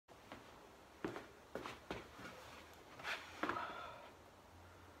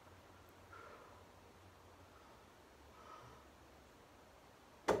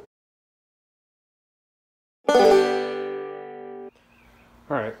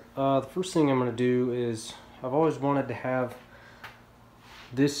Alright, the first thing I'm going to do is, I've always wanted to have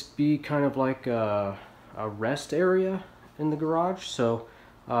this be kind of like a rest area in the garage, so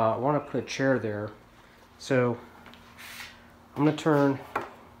I want to put a chair there. So I'm going to turn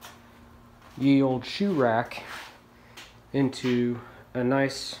the old shoe rack into a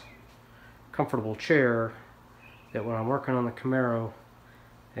nice comfortable chair that when I'm working on the Camaro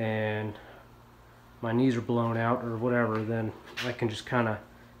and my knees are blown out or whatever, then I can just kind of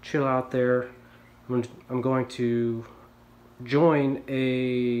chill out there. I'm going to join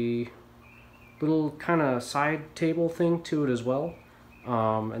a little kind of side table thing to it as well,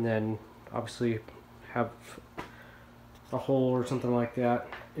 and then obviously have a hole or something like that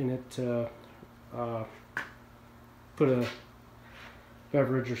in it to put a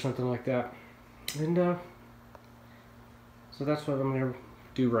beverage or something like that. And so that's what I'm going to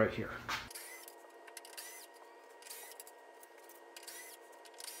do right here.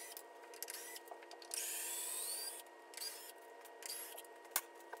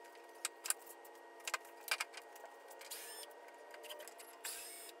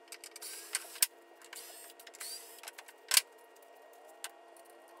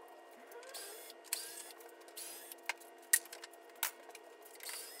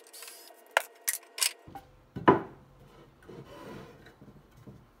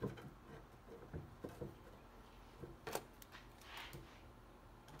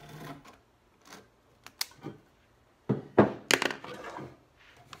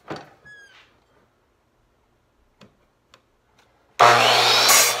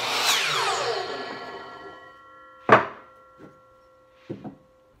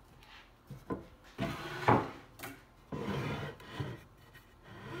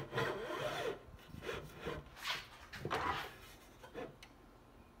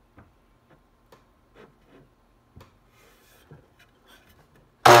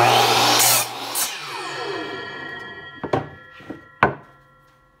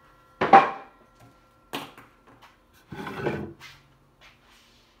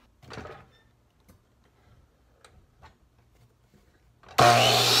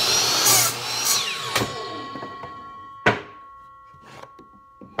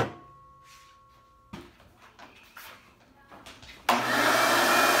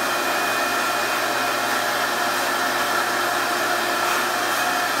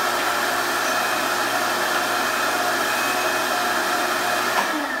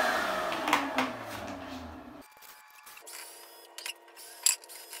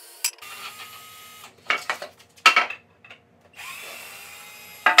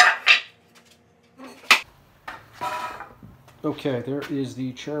 Okay, there is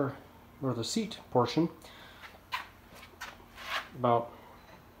the chair, or the seat portion. About,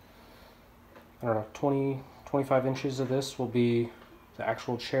 I don't know, 25 inches of this will be the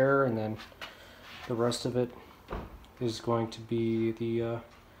actual chair, and then the rest of it is going to be the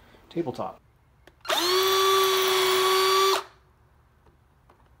tabletop.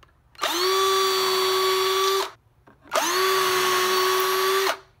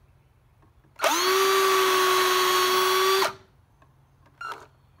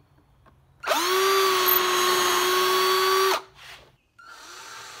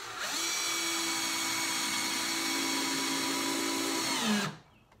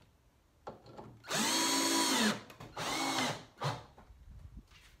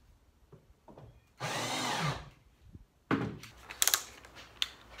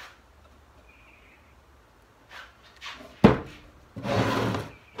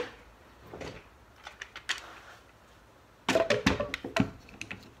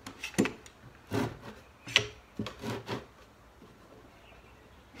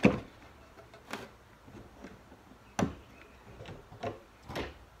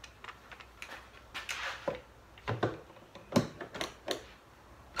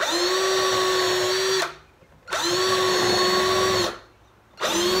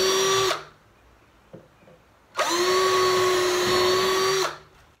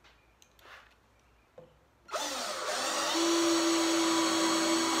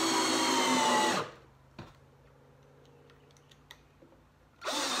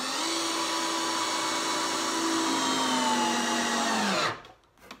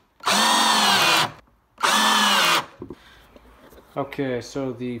 Okay,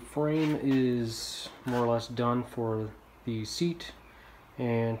 so the frame is more or less done for the seat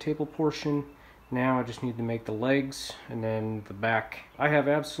and table portion. Now I just need to make the legs and then the back. I have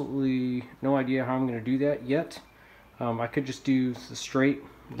absolutely no idea how I'm going to do that yet. I could just do the straight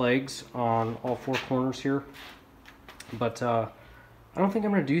legs on all four corners here, but I don't think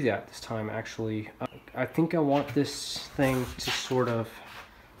I'm going to do that this time actually. I think I want this thing to sort of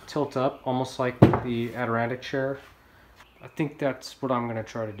tilt up, almost like the Adirondack chair. I think that's what I'm going to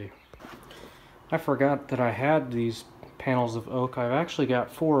try to do. I forgot that I had these panels of oak. I've actually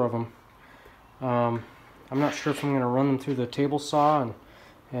got 4 of them. I'm not sure if I'm going to run them through the table saw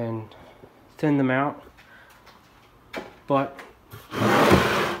and thin them out, but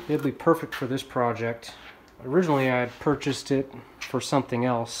it'd be perfect for this project. Originally I had purchased it for something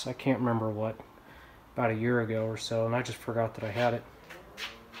else. I can't remember what, about a year ago or so, and I just forgot that I had it.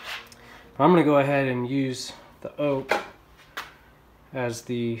 But I'm going to go ahead and use the oak as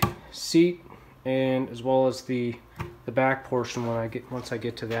the seat, and as well as the back portion once I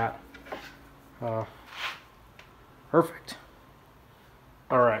get to that. Perfect.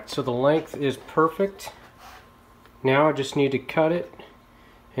 Alright, so the length is perfect. Now I just need to cut it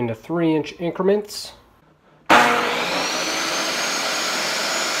into 3-inch increments.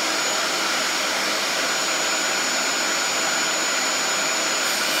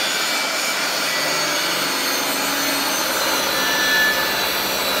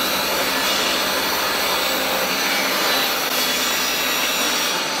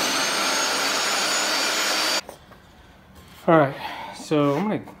 Alright, so I'm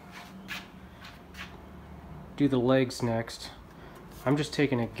going to do the legs next. I'm just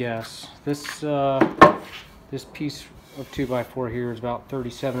taking a guess. This piece of 2x4 here is about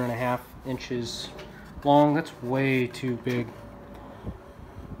 37.5 inches long. That's way too big.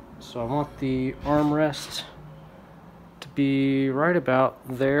 So I want the armrest to be right about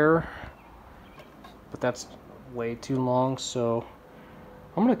there, but that's way too long, so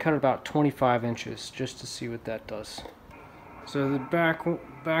I'm going to cut it about 25 inches just to see what that does. So the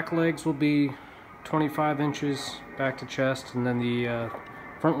back legs will be 25 inches back to chest, and then the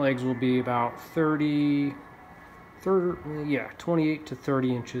front legs will be about 28 to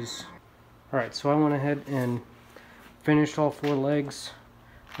 30 inches. Alright, so I went ahead and finished all 4 legs.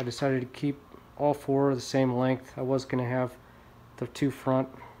 I decided to keep all 4 the same length. I was going to have the 2 front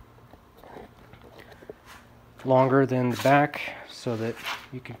longer than the back so that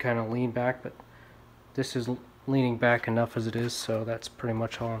you can kind of lean back, but this is leaning back enough as it is, so that's pretty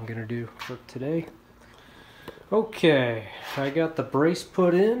much all I'm going to do for today. Okay, I got the brace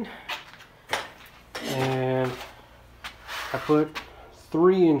put in, and I put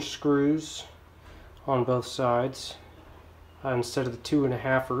 3-inch screws on both sides instead of the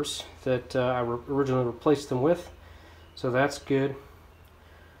 2.5ers that I originally replaced them with, so that's good.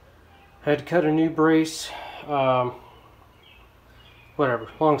 I had to cut a new brace, whatever,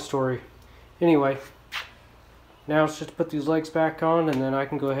 long story. Anyway, now it's just to put these legs back on, and then I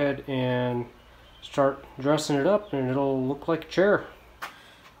can go ahead and start dressing it up, and it'll look like a chair.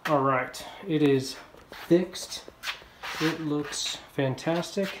 Alright, it is fixed. It looks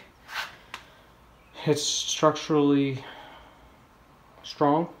fantastic. It's structurally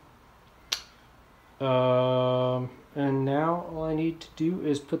strong. And now all I need to do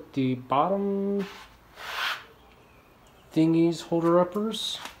is put the bottom thingies,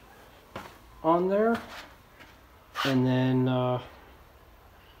 holder-uppers, on there, and then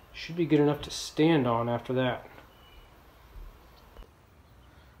should be good enough to stand on after that.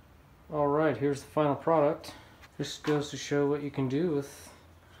 Alright, here's the final product. This goes to show what you can do with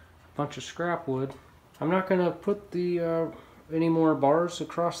a bunch of scrap wood. I'm not going to put the any more bars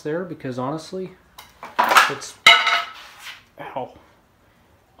across there because honestly, it's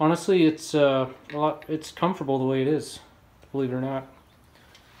it's comfortable the way it is, believe it or not.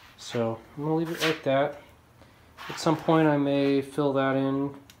 So I'm gonna leave it like that. At some point I may fill that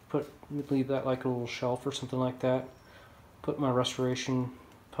in, leave that like a little shelf or something like that. Put my restoration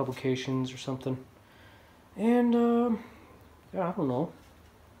publications or something. And yeah, I don't know.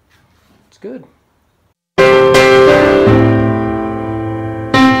 It's good.